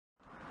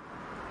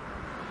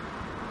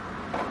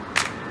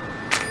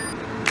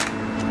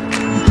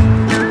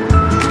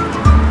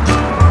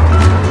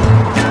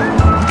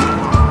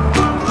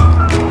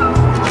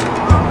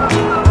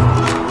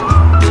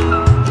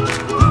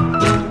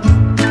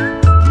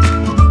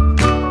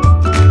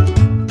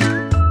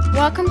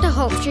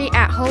Street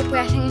at Hope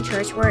Wrestling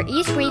Church, where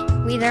each week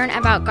we learn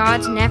about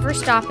God's never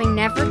stopping,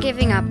 never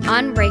giving up,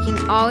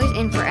 unbreaking, always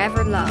and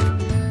forever love.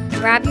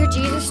 Grab your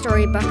Jesus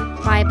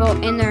Storybook, Bible,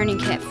 and learning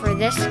kit for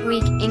this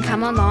week and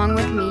come along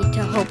with me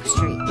to Hope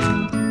Street.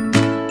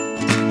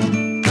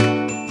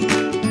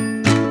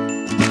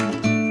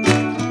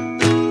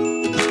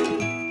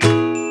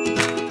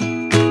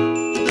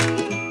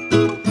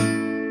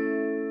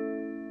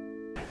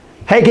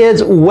 Hey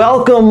kids,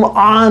 welcome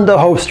on to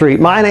Hope Street.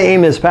 My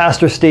name is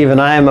Pastor Steve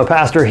and I am a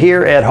pastor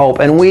here at Hope,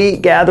 and we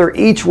gather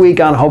each week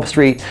on Hope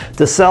Street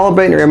to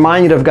celebrate and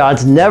remind you of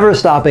God's never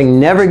stopping,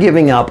 never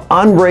giving up,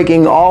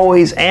 unbreaking,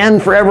 always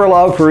and forever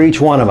love for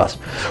each one of us.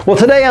 Well,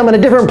 today I'm in a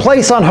different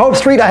place on Hope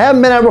Street. I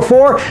haven't been there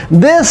before.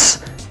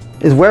 This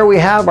is where we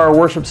have our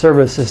worship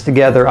services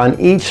together on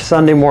each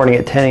Sunday morning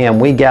at 10 a.m.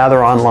 We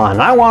gather online.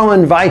 I want to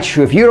invite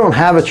you, if you don't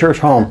have a church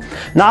home,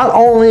 not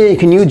only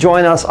can you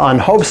join us on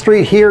Hope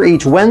Street here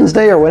each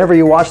Wednesday or whenever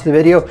you watch the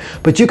video,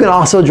 but you can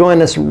also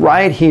join us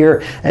right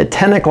here at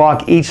 10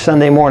 o'clock each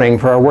Sunday morning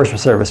for our worship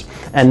service.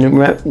 And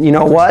you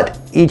know what?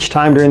 Each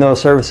time during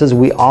those services,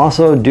 we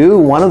also do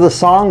one of the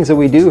songs that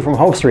we do from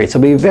Hope Street, so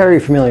it'll be very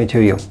familiar to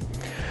you.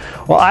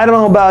 Well, I don't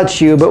know about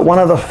you, but one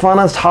of the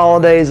funnest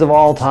holidays of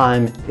all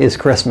time is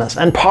Christmas.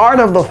 And part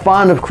of the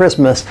fun of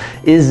Christmas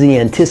is the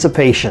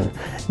anticipation,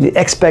 the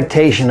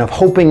expectation of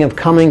hoping of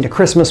coming to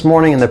Christmas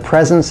morning and the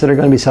presents that are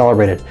going to be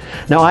celebrated.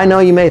 Now, I know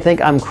you may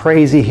think I'm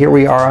crazy. Here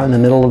we are in the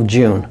middle of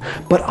June.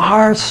 But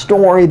our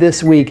story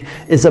this week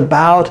is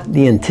about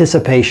the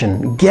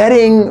anticipation,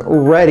 getting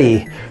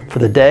ready for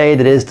the day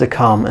that is to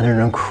come, and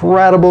an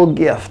incredible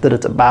gift that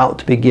it's about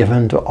to be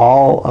given to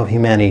all of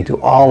humanity,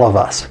 to all of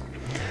us.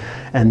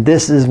 And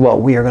this is what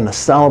we are going to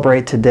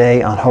celebrate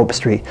today on Hope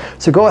Street.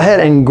 So go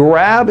ahead and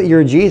grab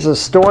your Jesus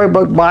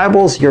Storybook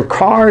Bibles, your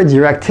cards,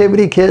 your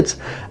activity kits,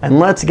 and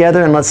let's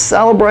gather and let's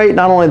celebrate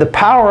not only the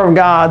power of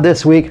God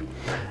this week,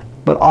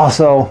 but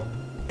also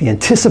the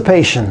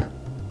anticipation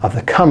of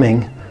the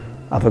coming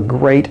of a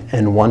great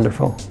and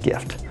wonderful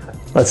gift.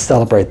 Let's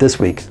celebrate this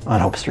week on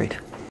Hope Street.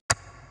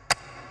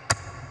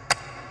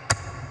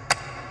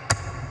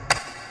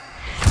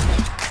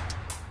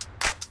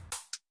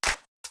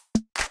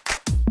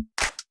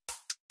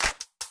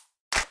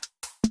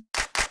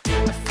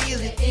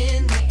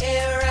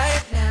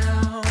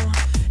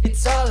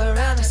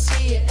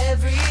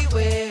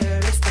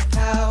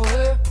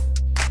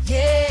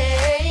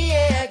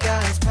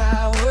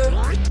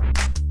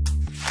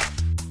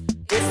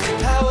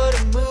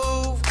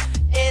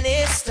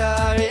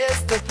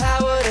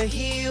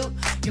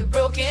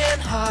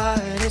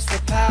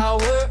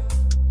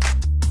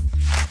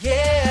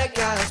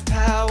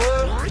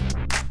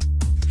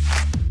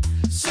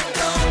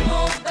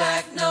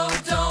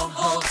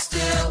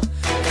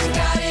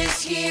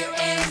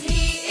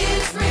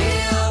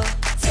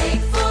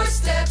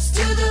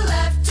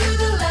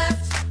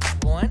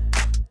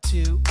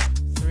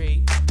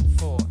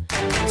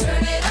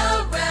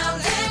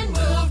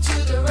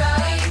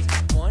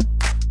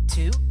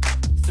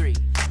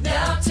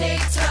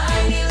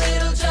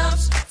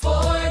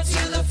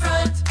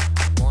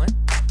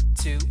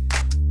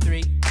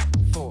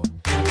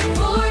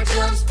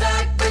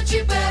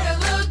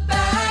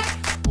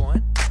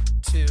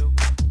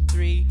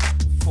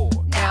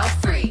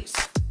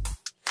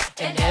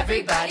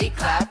 Everybody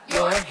clap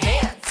your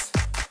hands.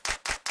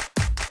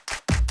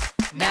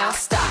 Now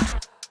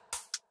stop.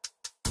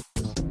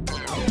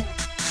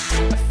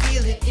 I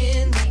feel it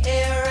in the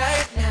air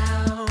right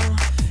now.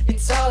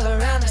 It's all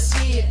around, I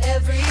see it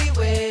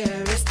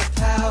everywhere. It's the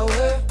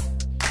power.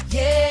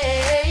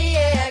 Yeah,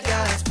 yeah,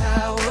 God's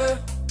power.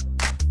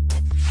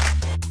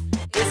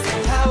 It's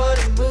the power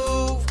to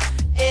move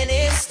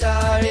any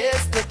star.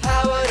 It's the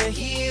power to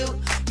heal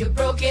your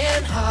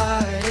broken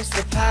heart. It's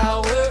the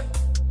power.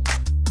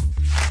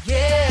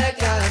 Yeah,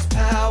 God.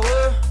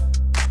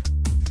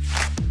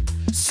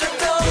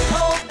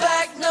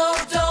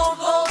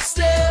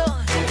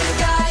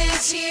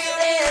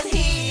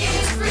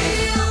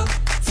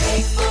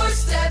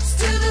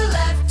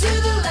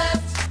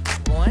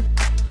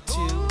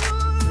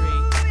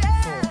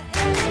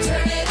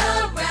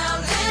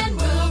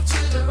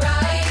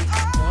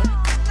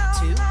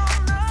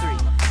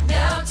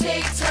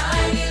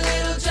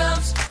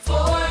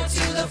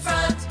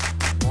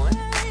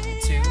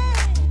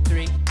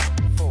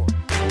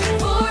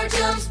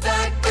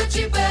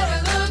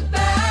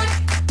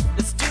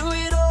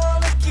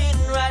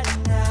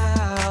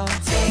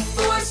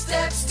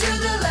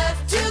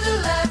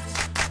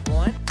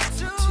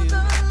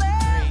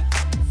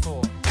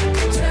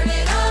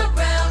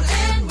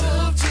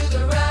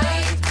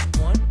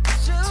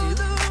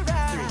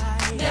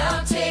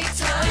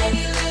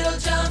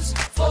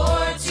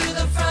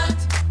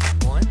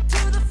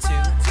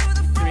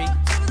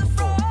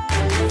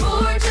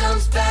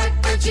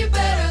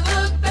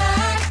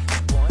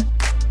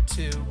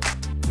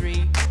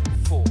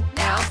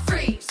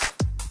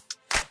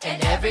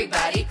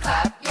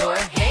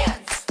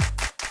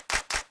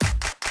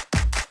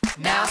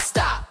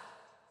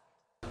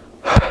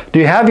 Do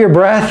you have your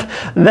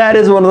breath? That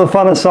is one of the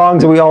funnest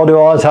songs that we all do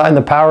all the time,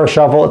 the Power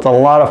Shuffle. It's a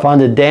lot of fun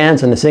to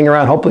dance and to sing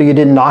around. Hopefully you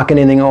didn't knock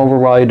anything over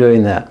while you're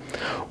doing that.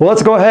 Well,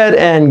 let's go ahead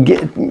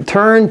and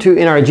turn to,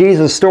 in our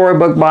Jesus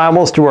Storybook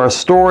Bibles, to our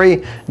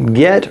story,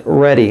 Get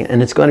Ready.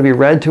 And it's going to be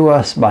read to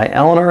us by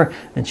Eleanor,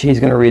 and she's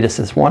going to read us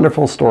this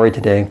wonderful story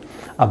today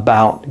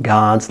about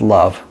God's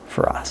love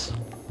for us.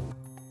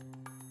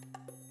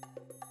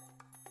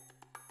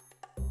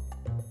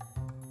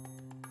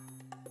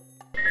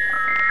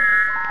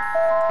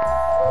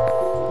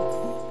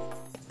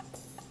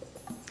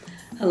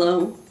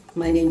 Hello,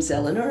 my name's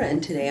Eleanor,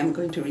 and today I'm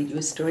going to read you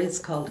a story. It's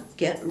called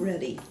Get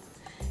Ready.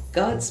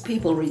 God's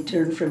people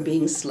returned from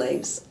being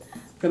slaves,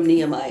 from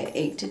Nehemiah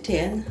 8 to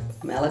 10,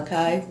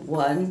 Malachi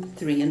 1,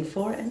 3 and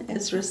 4, and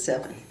Ezra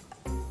 7.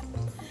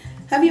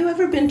 Have you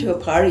ever been to a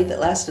party that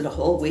lasted a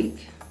whole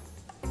week?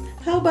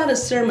 How about a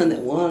sermon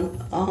that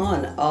went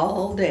on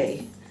all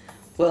day?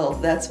 Well,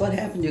 that's what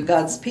happened to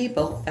God's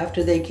people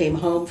after they came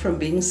home from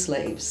being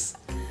slaves.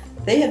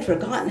 They had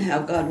forgotten how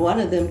God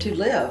wanted them to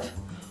live,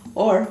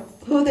 or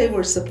who they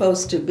were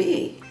supposed to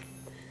be.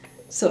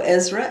 So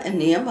Ezra and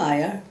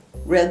Nehemiah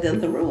read them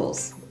the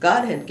rules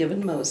God had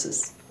given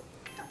Moses.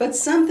 But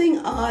something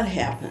odd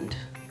happened.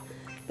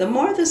 The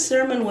more the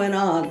sermon went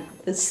on,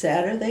 the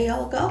sadder they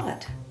all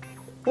got.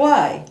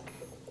 Why?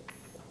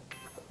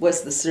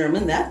 Was the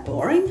sermon that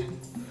boring?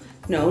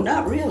 No,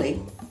 not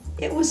really.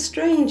 It was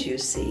strange, you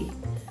see.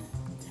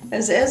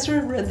 As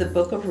Ezra read the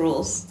book of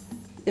rules,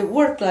 it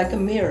worked like a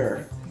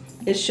mirror.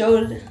 It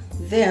showed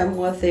them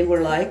what they were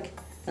like,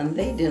 and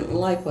they didn't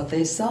like what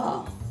they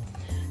saw.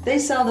 They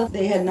saw that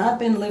they had not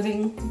been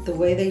living the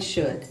way they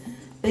should.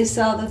 They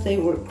saw that they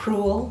were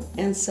cruel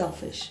and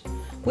selfish.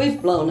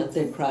 We've blown it,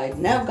 they cried.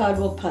 Now God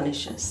will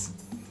punish us.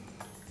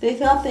 They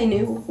thought they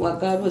knew what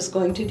God was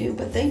going to do,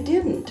 but they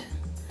didn't.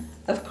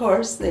 Of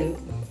course, they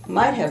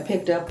might have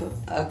picked up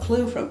a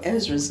clue from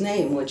Ezra's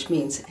name, which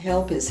means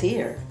help is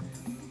here,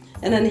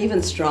 and an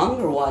even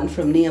stronger one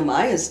from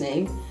Nehemiah's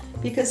name,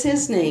 because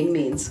his name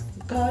means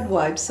God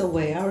wipes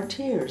away our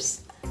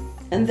tears.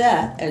 And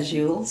that, as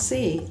you'll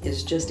see,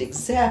 is just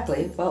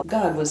exactly what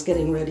God was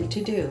getting ready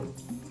to do.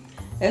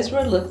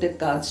 Ezra looked at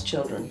God's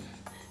children.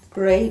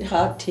 Great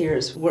hot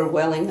tears were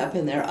welling up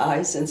in their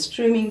eyes and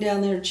streaming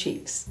down their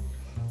cheeks.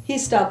 He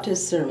stopped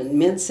his sermon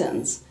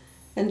mid-sentence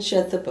and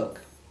shut the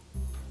book.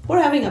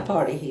 "We're having a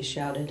party," he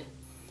shouted.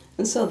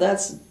 And so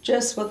that's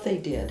just what they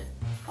did,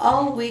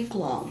 all week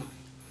long.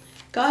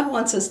 God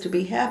wants us to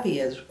be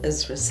happy,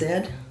 Ezra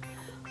said.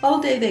 All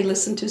day they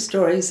listened to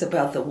stories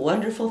about the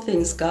wonderful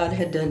things God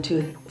had done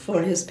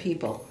for his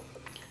people,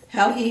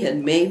 how he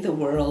had made the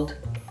world,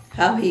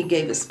 how he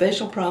gave a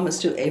special promise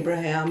to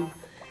Abraham,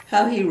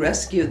 how he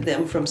rescued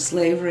them from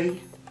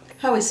slavery,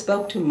 how he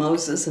spoke to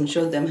Moses and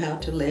showed them how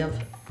to live,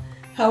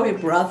 how he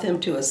brought them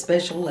to a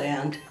special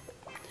land,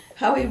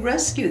 how he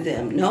rescued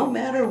them no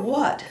matter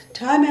what,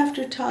 time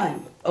after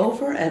time,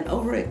 over and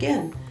over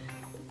again,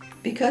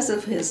 because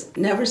of his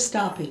never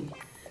stopping,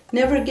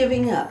 never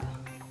giving up,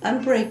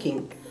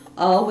 unbreaking,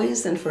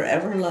 always and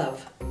forever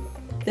love.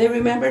 They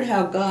remembered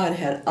how God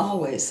had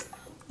always,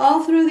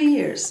 all through the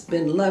years,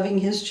 been loving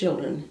his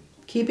children,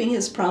 keeping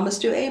his promise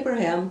to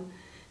Abraham,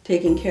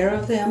 taking care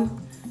of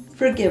them,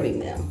 forgiving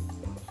them,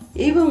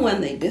 even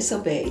when they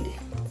disobeyed,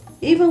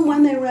 even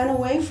when they ran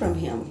away from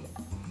him,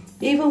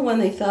 even when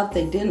they thought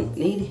they didn't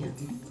need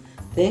him.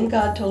 Then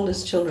God told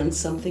his children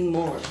something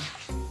more.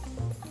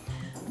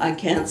 "I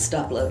can't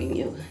stop loving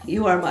you.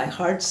 You are my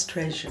heart's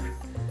treasure.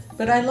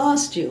 But I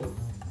lost you.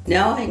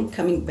 Now I am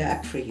coming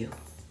back for you.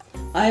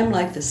 I am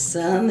like the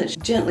sun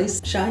that gently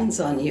shines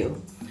on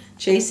you,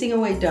 chasing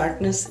away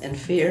darkness and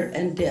fear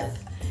and death.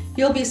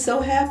 You'll be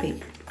so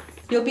happy.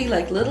 You'll be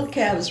like little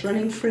calves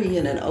running free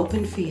in an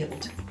open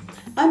field.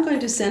 I'm going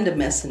to send a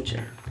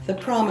messenger, the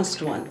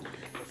promised one,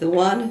 the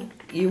one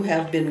you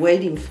have been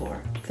waiting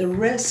for, the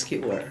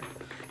rescuer.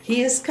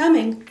 He is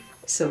coming,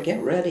 so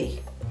get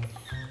ready."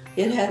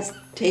 It has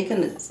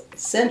taken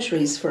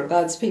centuries for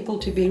God's people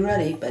to be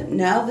ready, but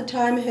now the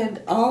time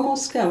had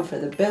almost come for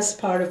the best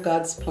part of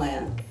God's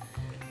plan.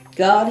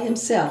 God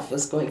himself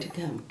was going to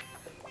come,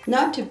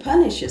 not to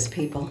punish his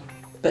people,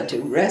 but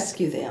to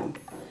rescue them.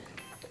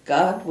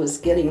 God was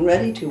getting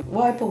ready to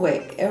wipe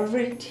away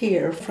every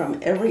tear from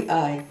every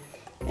eye,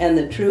 and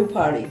the true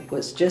party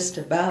was just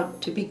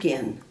about to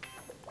begin.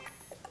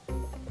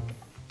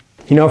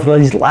 You know, for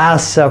these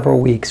last several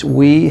weeks,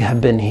 we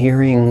have been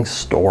hearing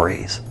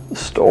stories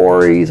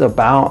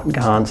about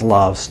God's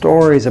love,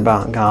 stories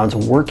about God's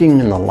working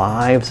in the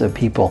lives of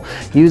people,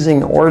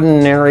 using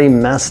ordinary,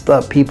 messed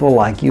up people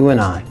like you and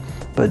I,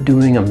 but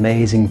doing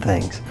amazing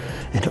things.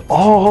 And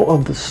all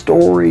of the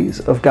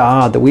stories of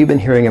God that we've been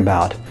hearing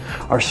about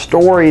are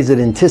stories that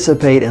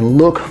anticipate and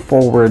look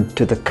forward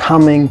to the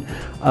coming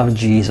of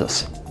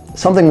Jesus.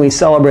 Something we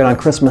celebrate on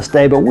Christmas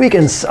Day, but we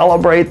can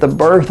celebrate the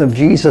birth of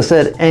Jesus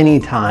at any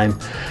time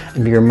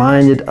and be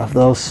reminded of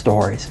those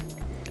stories.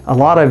 A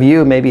lot of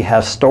you maybe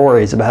have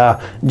stories about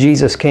how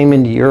Jesus came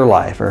into your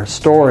life, or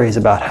stories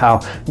about how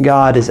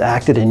God has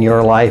acted in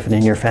your life and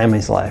in your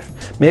family's life.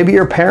 Maybe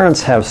your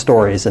parents have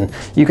stories and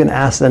you can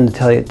ask them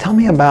to tell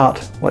me about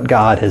what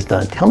God has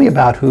done. Tell me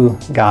about who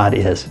God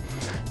is.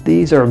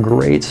 These are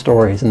great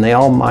stories and they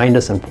all mind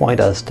us and point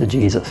us to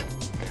Jesus.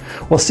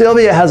 Well,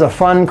 Sylvia has a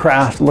fun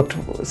craft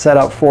set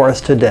up for us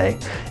today.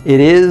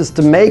 It is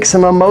to make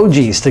some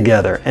emojis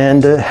together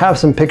and to have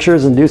some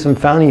pictures and do some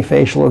funny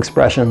facial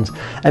expressions.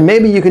 And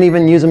maybe you can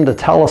even use them to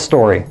tell a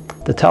story,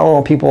 to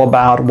tell people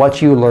about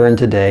what you learned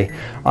today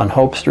on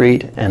Hope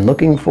Street and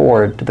looking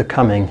forward to the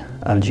coming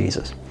of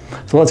Jesus.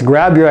 So let's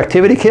grab your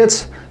activity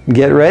kits,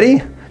 get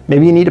ready.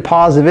 Maybe you need to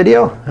pause the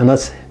video and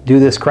let's do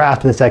this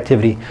craft, this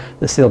activity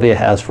that Sylvia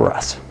has for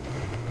us.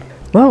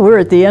 Well, we're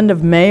at the end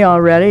of May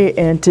already,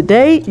 and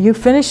today you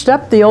finished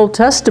up the Old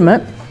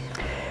Testament,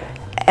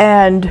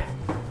 and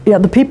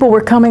the people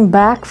were coming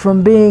back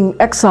from being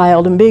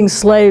exiled and being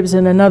slaves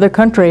in another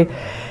country,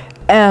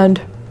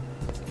 and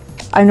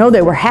I know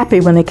they were happy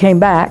when they came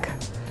back,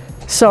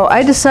 so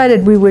I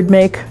decided we would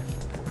make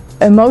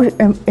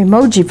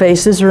emoji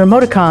faces or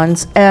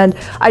emoticons, and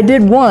I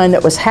did one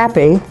that was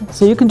happy,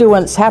 so you can do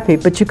one that's happy,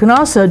 but you can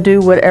also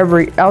do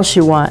whatever else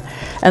you want.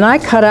 And I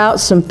cut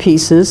out some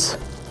pieces.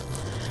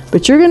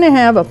 But you're going to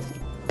have a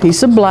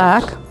piece of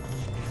black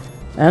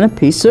and a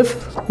piece of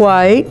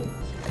white,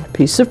 a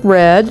piece of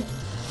red,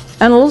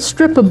 and a little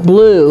strip of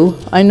blue.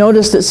 I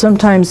noticed that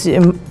sometimes the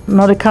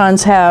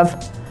emoticons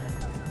have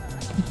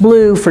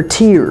blue for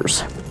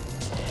tears.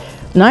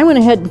 And I went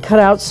ahead and cut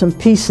out some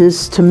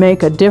pieces to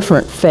make a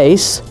different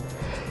face,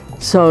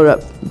 so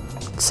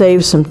to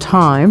save some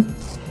time.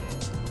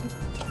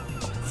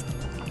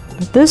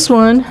 But this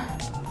one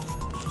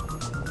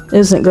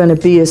isn't going to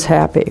be as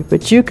happy,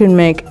 but you can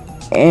make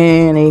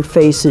any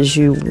faces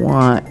you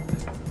want.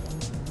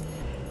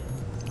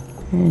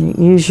 And you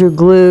can use your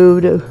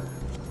glue to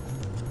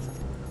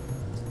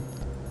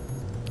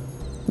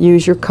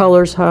use your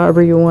colors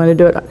however you want to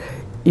do it.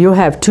 You'll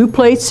have 2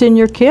 plates in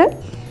your kit,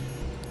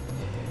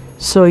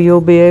 so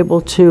you'll be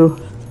able to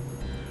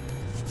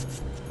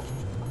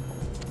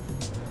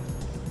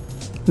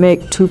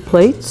make 2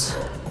 plates,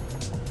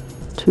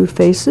 2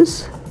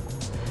 faces.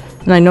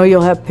 And I know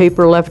you'll have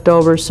paper left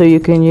over, so you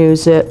can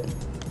use it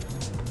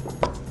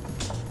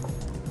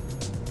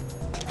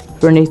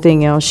for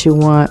anything else you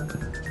want.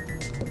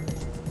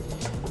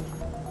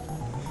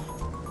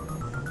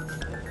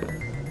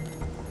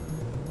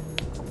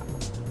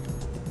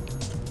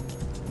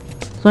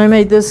 So I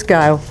made this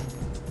guy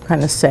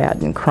kind of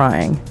sad and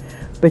crying,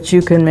 but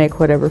you can make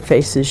whatever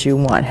faces you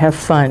want. Have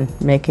fun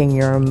making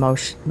your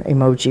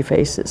emoji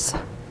faces.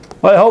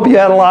 Well, I hope you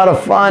had a lot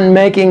of fun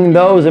making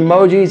those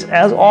emojis.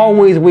 As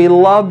always, we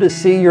love to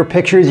see your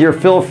pictures. You're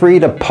feel free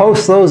to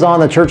post those on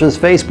the church's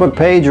Facebook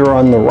page or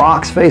on the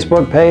Rocks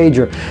Facebook page,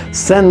 or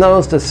send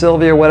those to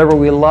Sylvia or whatever.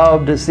 We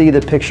love to see the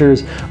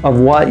pictures of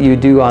what you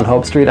do on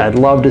Hope Street. I'd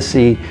love to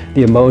see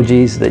the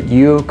emojis that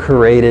you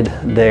created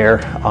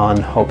there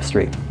on Hope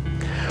Street.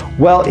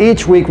 Well,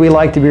 each week we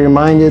like to be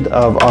reminded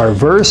of our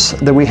verse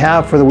that we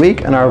have for the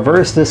week, and our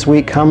verse this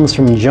week comes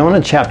from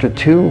Jonah chapter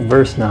 2,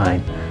 verse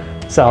 9.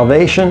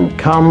 Salvation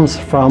comes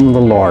from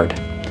the Lord.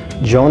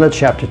 Jonah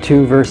chapter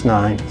 2, verse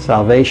 9.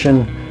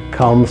 Salvation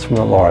comes from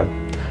the Lord.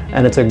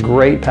 And it's a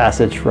great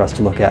passage for us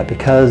to look at,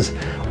 because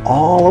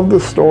all of the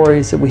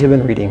stories that we have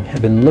been reading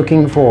have been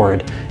looking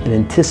forward and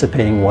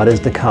anticipating what is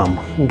to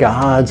come.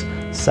 God's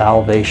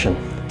salvation.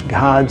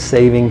 God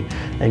saving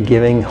and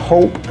giving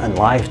hope and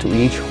life to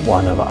each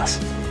one of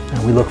us.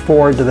 And we look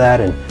forward to that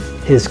and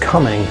His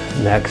coming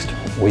next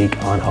week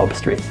on Hope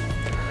Street.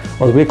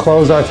 Well, as we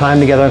close our time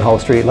together on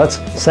Hope Street, let's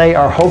say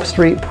our Hope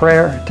Street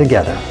prayer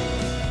together.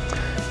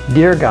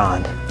 Dear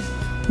God,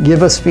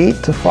 give us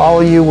feet to follow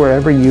you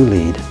wherever you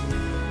lead,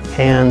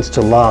 hands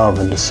to love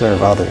and to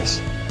serve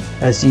others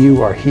as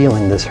you are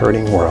healing this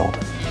hurting world.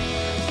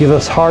 Give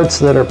us hearts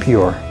that are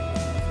pure.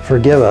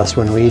 Forgive us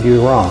when we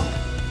do wrong,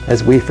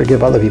 as we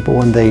forgive other people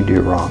when they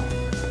do wrong.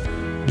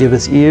 Give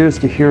us ears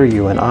to hear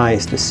you and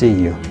eyes to see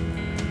you.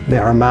 May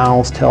our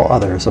mouths tell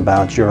others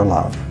about your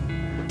love,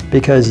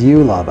 because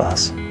you love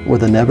us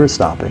with a never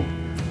stopping,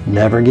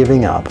 never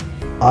giving up,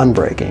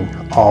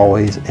 unbreaking,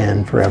 always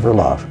and forever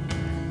love.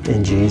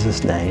 In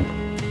Jesus' name,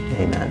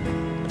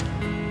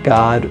 amen.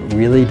 God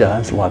really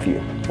does love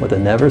you with a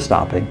never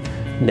stopping,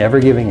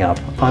 never giving up,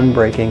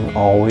 unbreaking,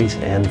 always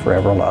and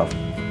forever love.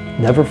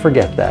 Never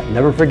forget that.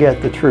 Never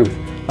forget the truth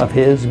of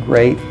His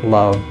great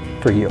love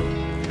for you.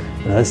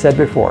 And as I said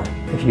before,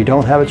 if you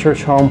don't have a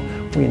church home,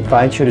 we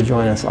invite you to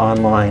join us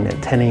online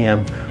at 10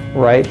 a.m.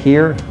 right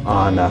here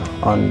on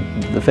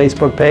the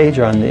Facebook page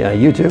or on the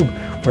YouTube,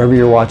 wherever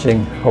you're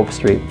watching Hope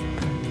Street.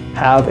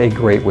 Have a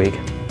great week.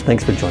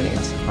 Thanks for joining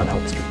us on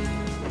Hope Street.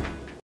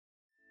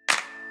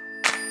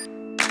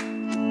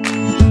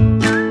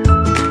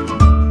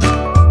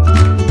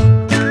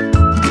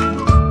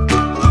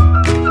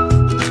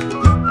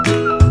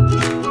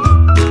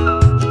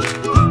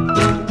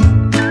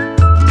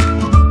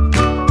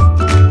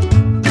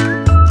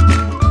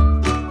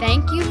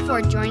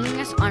 for joining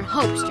us on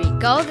Hope Street.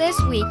 Go this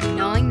week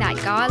knowing that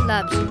God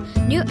loves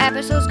you. New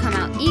episodes come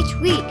out each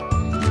week.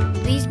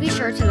 Please be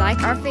sure to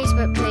like our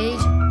Facebook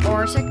page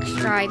or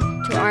subscribe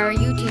to our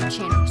YouTube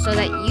channel so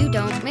that you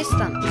don't miss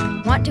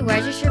them. Want to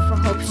register for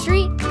Hope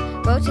Street?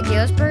 Go to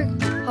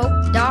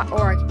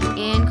GalesburgHope.org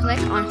and click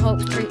on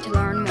Hope Street to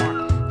learn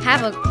more.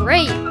 Have a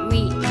great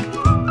week.